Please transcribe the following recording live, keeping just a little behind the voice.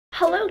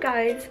Hello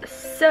guys,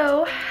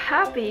 so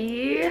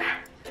happy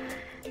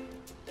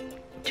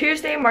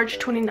Tuesday, March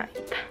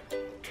 29th.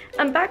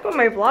 I'm back with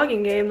my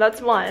vlogging game,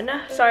 that's one.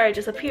 Sorry I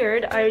just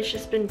appeared, I've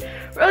just been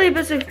really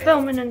busy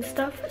filming and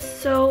stuff.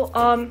 So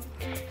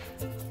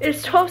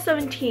it's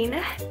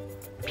 12:17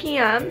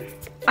 p.m.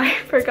 I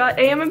forgot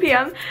AM and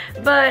PM,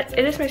 but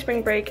it is my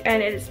spring break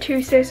and it is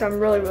Tuesday, so I'm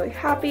really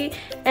happy.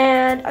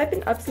 And I've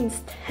been up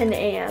since 10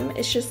 a.m.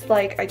 It's just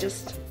like I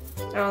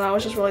don't know, I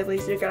was just really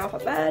lazy to get off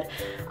of bed.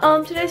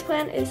 Today's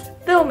plan is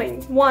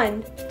filming.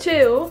 1,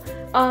 2,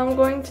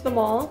 going to the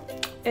mall,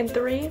 and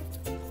 3,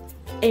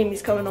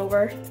 Amy's coming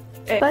over.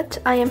 But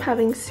I am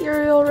having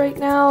cereal right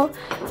now.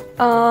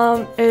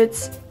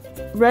 It's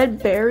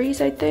red berries,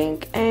 I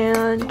think,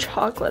 and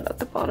chocolate at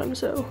the bottom,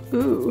 so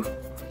ooh,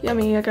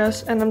 yummy, I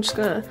guess. And I'm just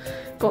gonna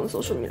go on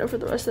social media for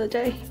the rest of the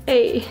day.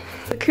 Hey,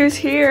 look who's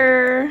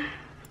here.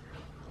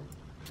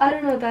 I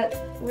don't know that.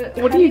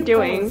 What are you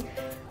doing?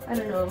 I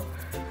don't know.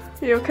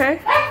 You okay?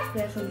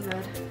 Yes, I'm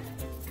good.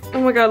 Oh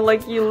my god,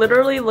 like you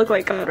literally look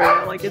like God right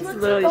now. Like it's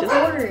literally like just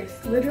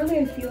horse. Literally,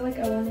 I feel like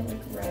I want to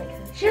like ride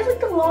her. She has like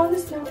the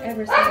longest snout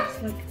ever, so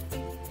it's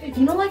like,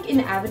 you know, like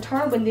in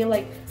Avatar when they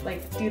like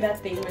do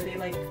that thing where they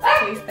like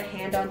place the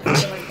hand on top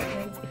of like the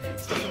head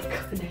so they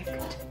like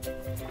connect.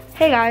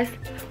 Hey guys,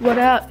 what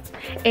up?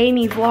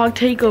 Amy vlog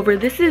takeover.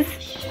 This is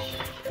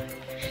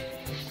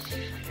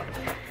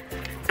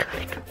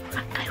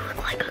I look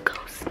like a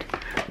ghost.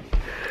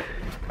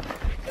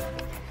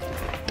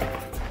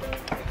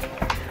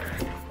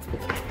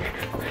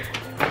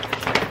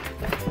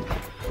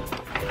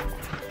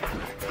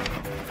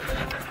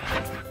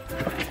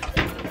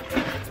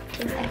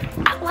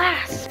 At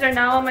last! They're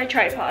now on my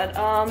tripod.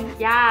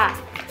 Yeah.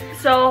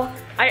 So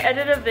I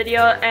edited a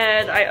video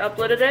and I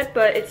uploaded it,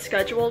 but it's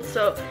scheduled.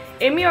 So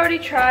Amy already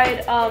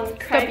tried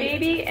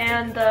Crybaby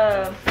and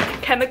the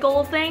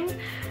chemical thing.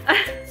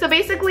 So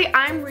basically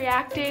I'm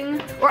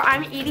reacting, or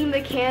I'm eating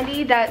the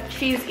candy that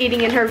she's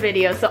eating in her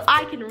video, so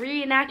I can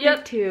reenact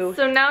it too.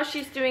 So now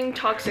she's doing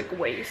toxic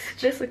waste.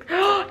 Just like,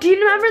 do you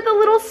remember the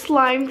little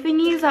slime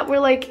thingies that were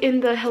like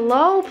in the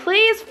hello?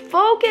 Please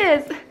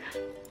focus.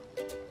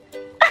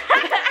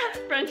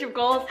 friendship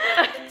goals.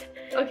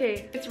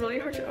 Okay, it's really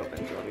hard to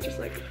open, so let me just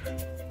like.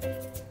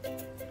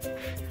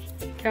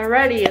 Get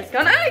ready, it's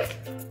gonna.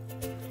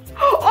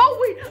 Oh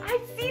wait,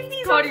 I've seen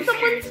these on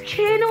someone's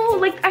channel.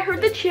 Like I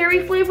heard the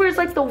cherry flavor is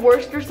like the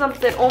worst or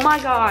something. Oh my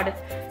god.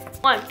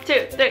 1,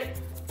 2, 3.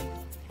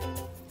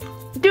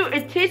 Dude,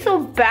 it tastes so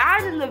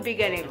bad in the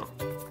beginning.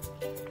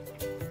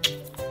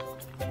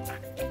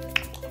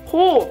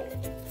 Oh.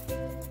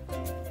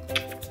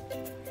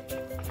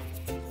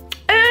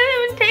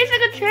 It tastes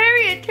like a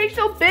cherry. It tastes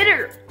so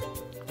bitter.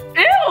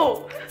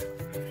 Ew!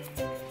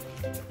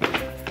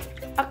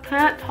 I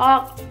can't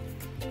talk.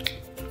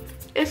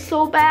 It's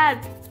so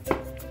bad.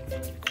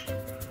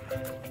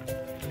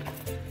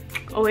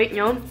 Oh wait,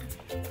 no.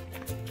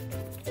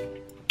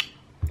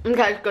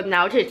 Okay, it's good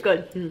now. It tastes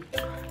good.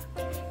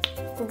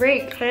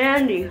 Great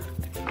candy.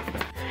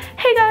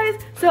 Hey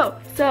guys,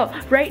 so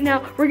right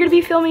now we're gonna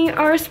be filming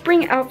our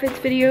spring outfits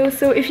video.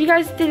 So if you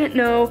guys didn't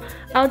know,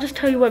 I'll just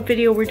tell you what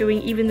video we're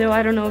doing, even though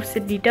I don't know if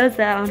Sydney does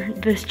that on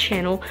this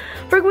channel.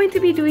 We're going to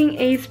be doing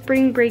a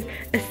spring break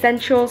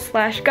essential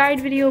 /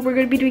 guide video. We're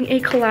gonna be doing a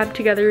collab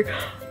together.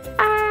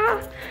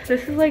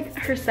 This is like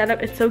her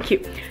setup, it's so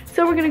cute.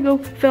 So we're gonna go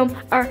film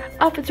our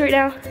outfits right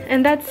now,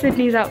 and that's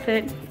Sydney's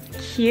outfit.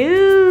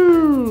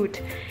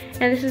 Cute!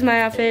 And this is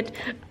my outfit.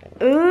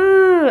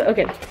 Ooh,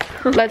 okay,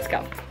 let's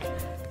go.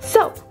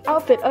 So,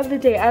 outfit of the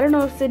day. I don't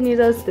know if Sydney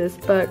does this,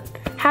 but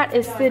hat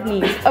is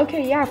Sydney's.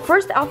 Okay, yeah,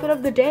 first outfit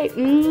of the day.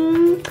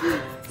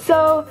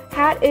 So,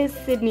 hat is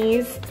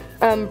Sydney's.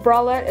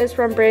 Bralette is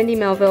from Brandy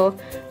Melville.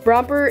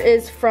 Romper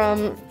is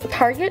from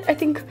Target, I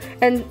think,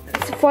 and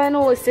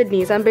flannel is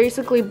Sydney's. I'm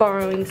basically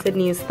borrowing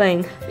Sydney's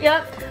thing.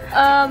 Yep.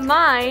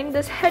 Mine,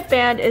 this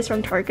headband is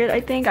from Target,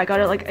 I think. I got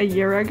it like a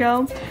year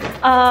ago.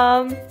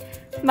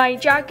 My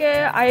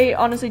jacket, I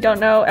honestly don't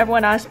know.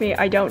 Everyone asked me,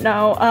 I don't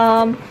know.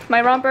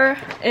 My romper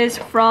is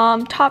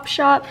from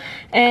Topshop,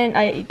 and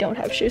I don't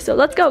have shoes, so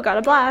let's go, got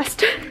a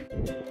blast.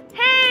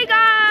 Hey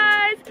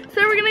guys!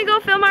 So we're gonna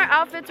go film our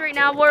outfits right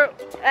now. Well,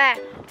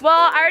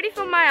 I already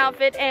filmed my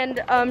outfit,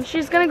 and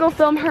she's gonna go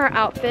film her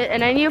outfit,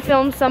 and I need to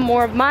film some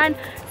more of mine.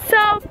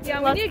 So,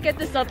 yeah, we need to get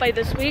this up by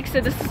this week,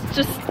 so this is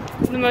just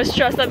the most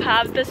stress I've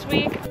had this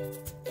week.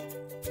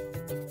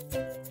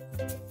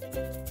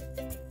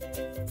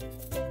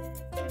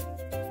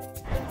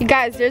 You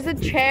guys, there's a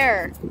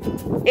chair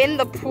in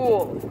the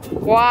pool.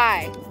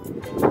 Why?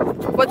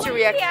 What's your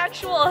reaction? The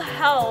actual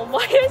hell?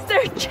 Why is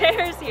there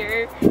chairs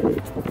here?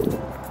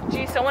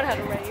 Gee, someone had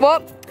a raise.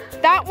 Well,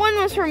 that one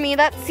was for me.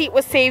 That seat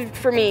was saved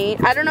for me.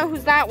 I don't know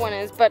whose that one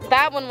is, but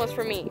that one was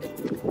for me.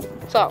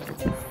 So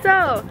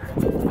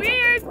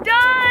we're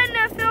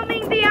done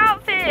filming the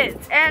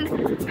outfits and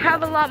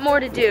have a lot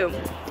more to do.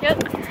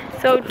 Yep.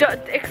 So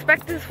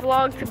expect this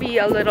vlog to be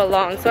a little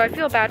long. So I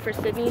feel bad for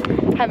Sydney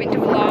having to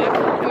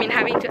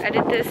having to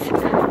edit this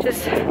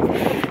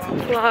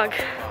vlog.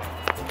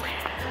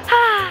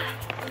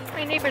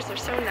 My neighbors are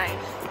so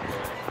nice.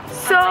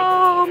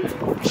 So,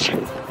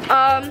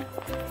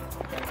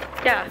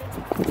 yeah.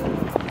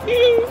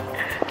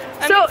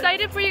 I'm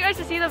excited for you guys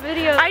to see the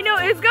video. I know,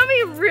 it's gonna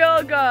be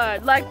real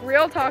good. Like,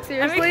 real talk,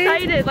 seriously. I'm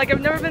excited. Like,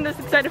 I've never been this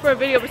excited for a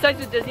video besides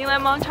the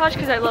Disneyland montage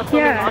because I love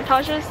filming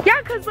montages.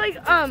 Yeah, because, like,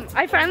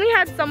 I finally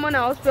had someone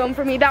else film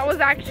for me that was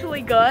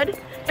actually good.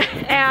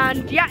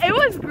 And, yeah, it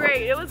was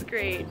great. It was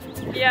great.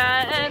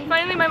 Yeah, and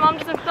finally my mom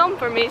doesn't film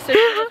for me, so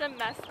she doesn't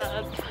mess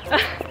up.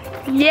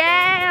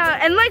 Yeah,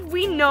 and, like,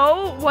 we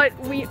know what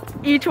we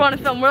each want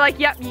to film. We're like,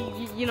 yep,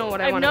 you know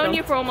what I want to film. I've known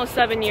you for almost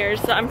 7 years,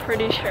 so I'm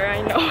pretty sure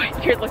I know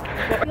what you're looking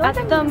for.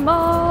 At the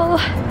mall.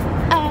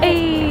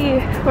 Hey,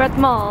 we're at the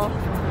mall.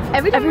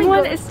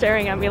 Everyone is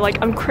staring at me like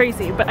I'm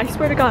crazy, but I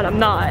swear to God, I'm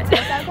not.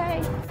 That's okay.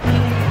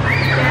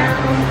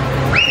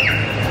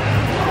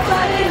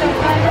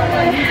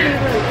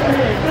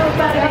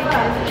 Nobody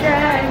can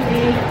drag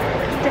me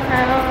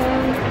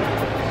down.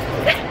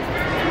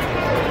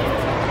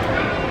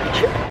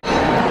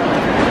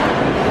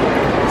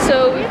 So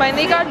we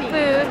finally got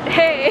food.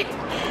 Hey!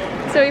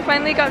 So we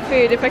finally got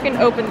food. If I can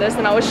open this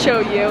and I will show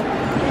you.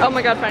 Oh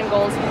my God, friend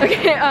goals.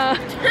 Okay,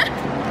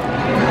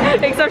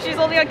 except she's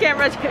holding a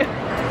camera too.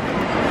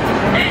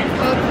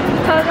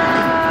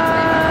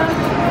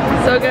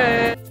 Ta-da! So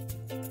good.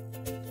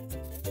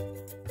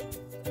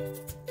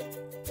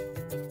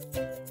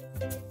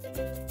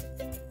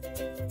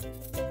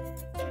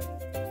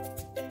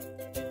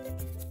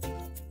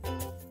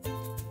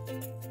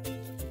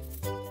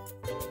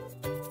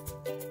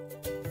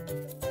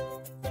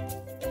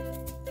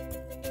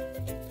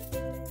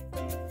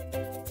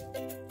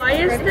 Why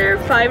is there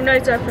Five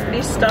Nights at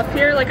Freddy's stuff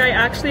here? Like, I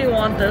actually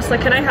want this.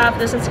 Like, can I have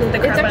this and scare the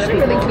crap out of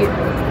people? It's actually really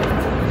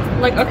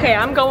cute. Like, okay,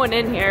 I'm going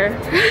in here.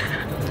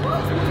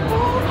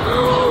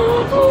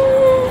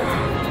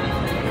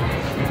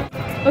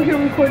 Okay, you're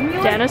recording me?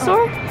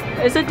 Dinosaur?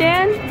 Is it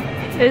Dan?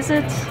 Is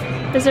it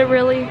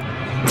really?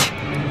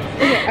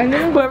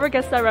 Okay, whoever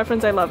gets that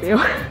reference, I love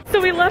you. So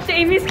we left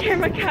Amy's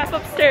camera cap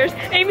upstairs.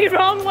 Amy,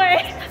 wrong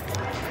way.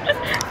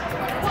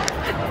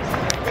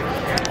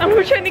 And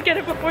we're trying to get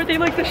it before they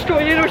like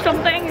destroy it or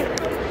something.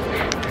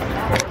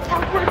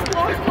 Awkward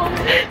vlog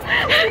moment.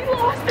 We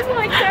lost in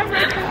my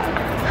camera.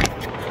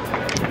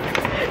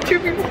 Two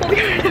people holding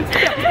it.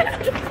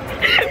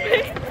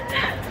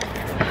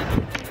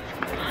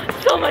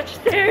 So much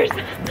stairs.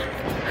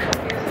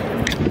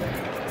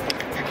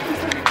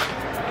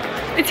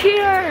 It's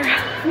here.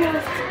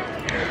 Yes.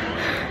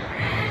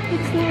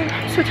 It's there.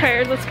 I'm so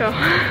tired. Let's go.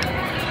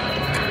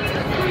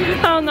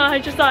 I don't know. I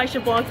just thought I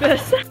should vlog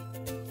this.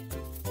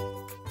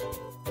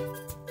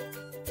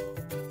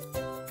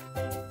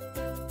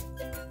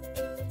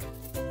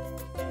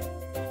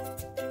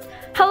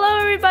 Hello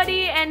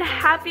everybody and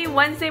happy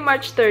Wednesday,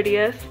 March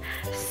 30th.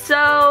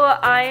 So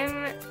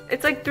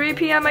it's like 3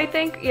 p.m. I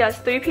think. Yes,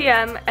 3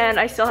 p.m. and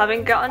I still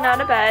haven't gotten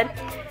out of bed.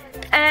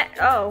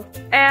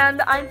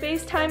 And I'm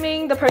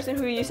FaceTiming the person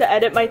who used to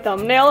edit my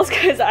thumbnails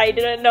because I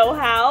didn't know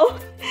how.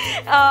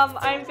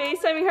 I'm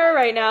FaceTiming her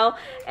right now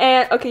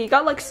and okay, you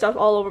got like stuff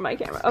all over my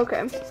camera.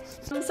 Okay.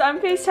 So I'm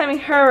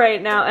FaceTiming her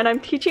right now and I'm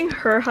teaching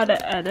her how to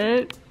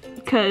edit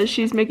because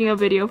she's making a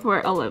video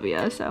for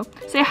Olivia. So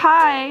say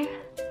hi.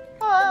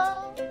 Hello.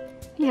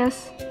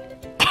 Yes.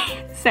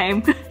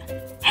 Same.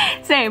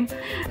 Same.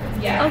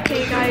 Yeah.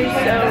 Okay guys,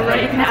 so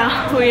right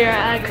now we are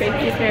at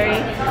Crazy Fairy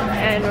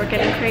and we're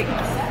getting crepes.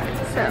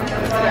 So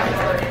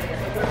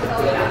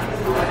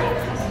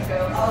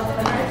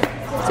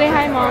say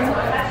hi, Mom.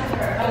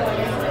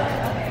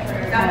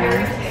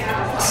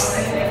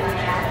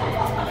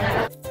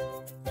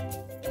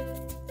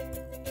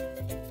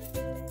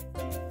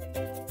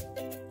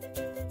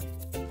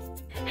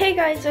 Hey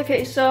guys,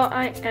 okay, so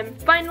I am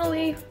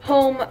finally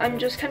home. I'm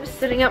just kind of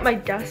sitting at my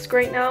desk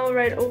right now,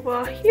 right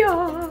over here.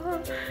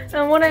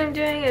 And what I'm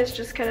doing is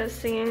just kind of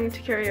singing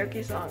to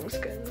karaoke songs,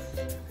 because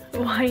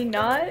why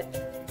not?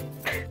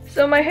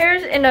 So my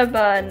hair's in a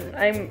bun.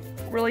 I'm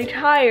really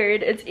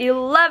tired. It's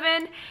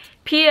 11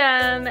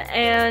 p.m.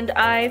 and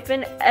I've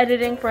been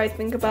editing for I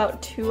think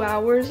about 2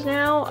 hours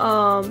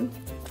now.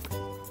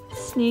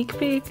 Sneak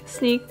peek,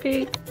 sneak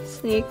peek,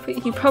 sneak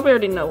peek. You probably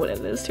already know what it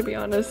is, to be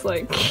honest.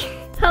 Like,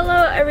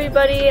 hello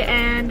everybody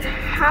and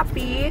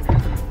happy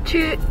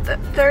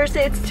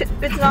Thursday.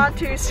 It's not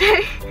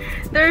Tuesday.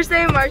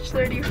 Thursday, March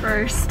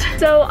 31st.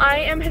 So I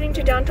am heading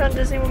to downtown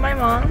Disney with my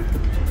mom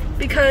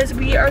because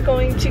we are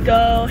going to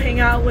go hang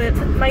out with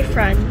my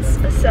friends.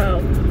 So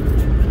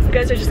you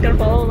guys are just gonna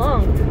follow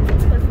along.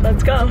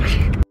 Let's go.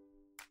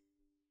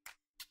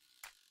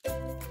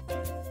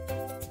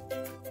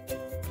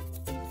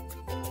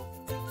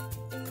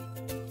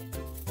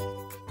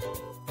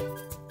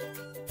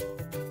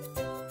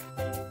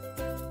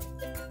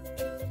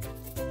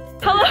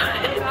 Hello.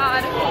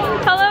 God.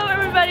 Hello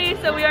everybody.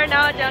 So we are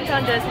now at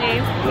downtown Disney.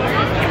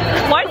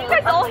 Why do you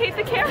guys all hate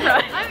the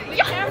camera?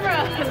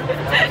 Camera.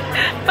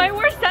 My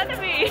worst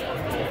enemy.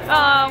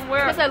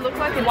 Because I look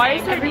like why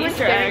is there an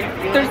Easter egg?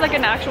 There's like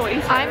an actual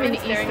Easter egg. I'm an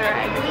Easter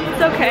egg.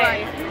 It's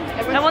okay.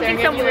 I won't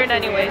think I'm weird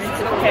anyways.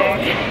 It's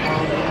okay.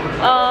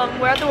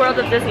 We're at the World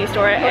of Disney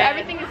store. Where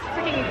everything is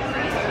freaking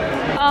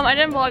I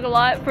didn't vlog a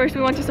lot. First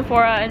we went to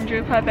Sephora and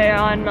drew Pepe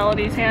on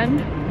Melody's hand.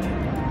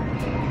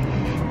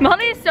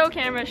 Melody is so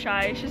camera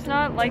shy. She's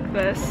not like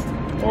this.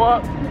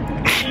 What?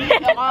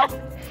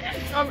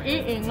 I'm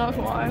eating, that's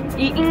why.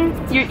 Eating?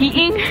 You're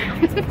eating?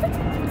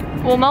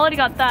 Well, Melody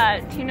got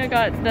that. Tina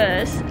got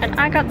this. And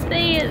I got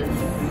this.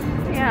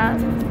 Yeah.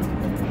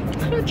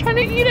 I'm trying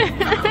to eat it.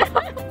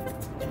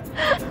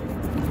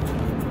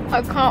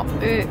 I can't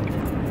eat.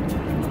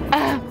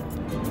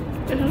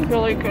 This is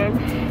really good.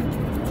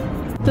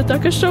 The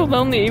deck is so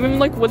lonely, even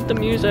like with the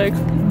music.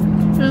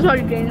 This is how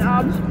you gain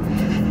abs.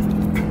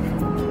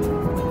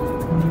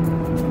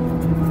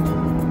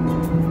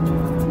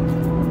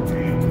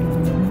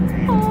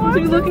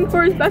 He's looking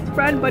for his best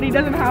friend, but he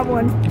doesn't have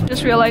one.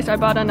 Just realized I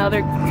bought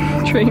another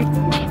drink.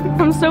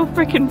 I'm so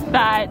freaking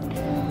fat.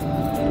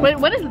 Wait,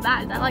 what is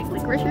that? Is that like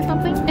licorice or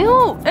something?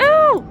 Ew!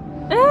 Ew!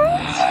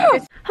 Ew!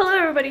 Hello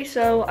everybody,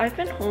 so I've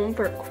been home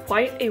for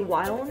quite a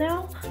while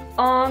now.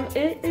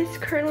 It is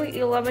currently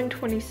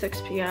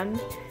 11:26 p.m.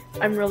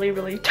 I'm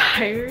really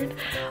tired,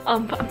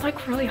 but I'm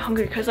like really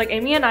hungry because like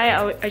Amy and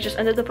I just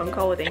ended the phone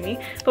call with Amy,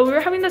 but we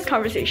were having this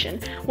conversation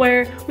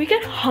where we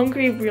get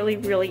hungry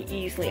really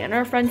easily and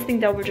our friends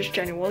think that we're just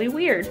genuinely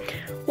weird.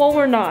 Well,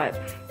 we're not.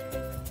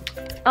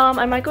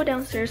 I might go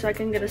downstairs so I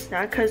can get a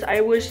snack because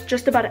I was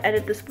just about to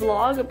edit this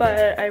vlog,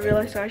 but I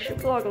realized I should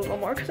vlog a little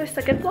more because I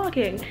suck at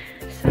vlogging.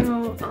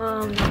 So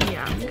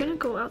yeah, I'm gonna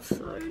go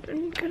outside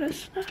and get a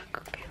snack.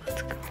 Okay,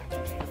 let's go.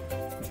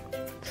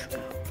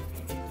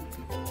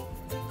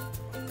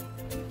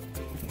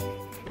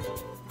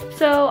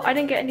 So I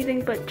didn't get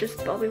anything but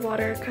just bubbly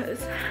water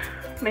because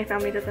my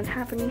family doesn't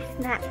have any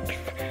snacks.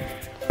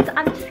 So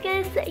I'm just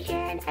gonna sit here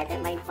and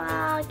edit my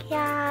vlog,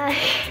 yeah.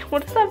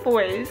 What is that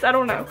voice? I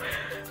don't know.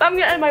 But I'm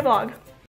gonna edit my vlog.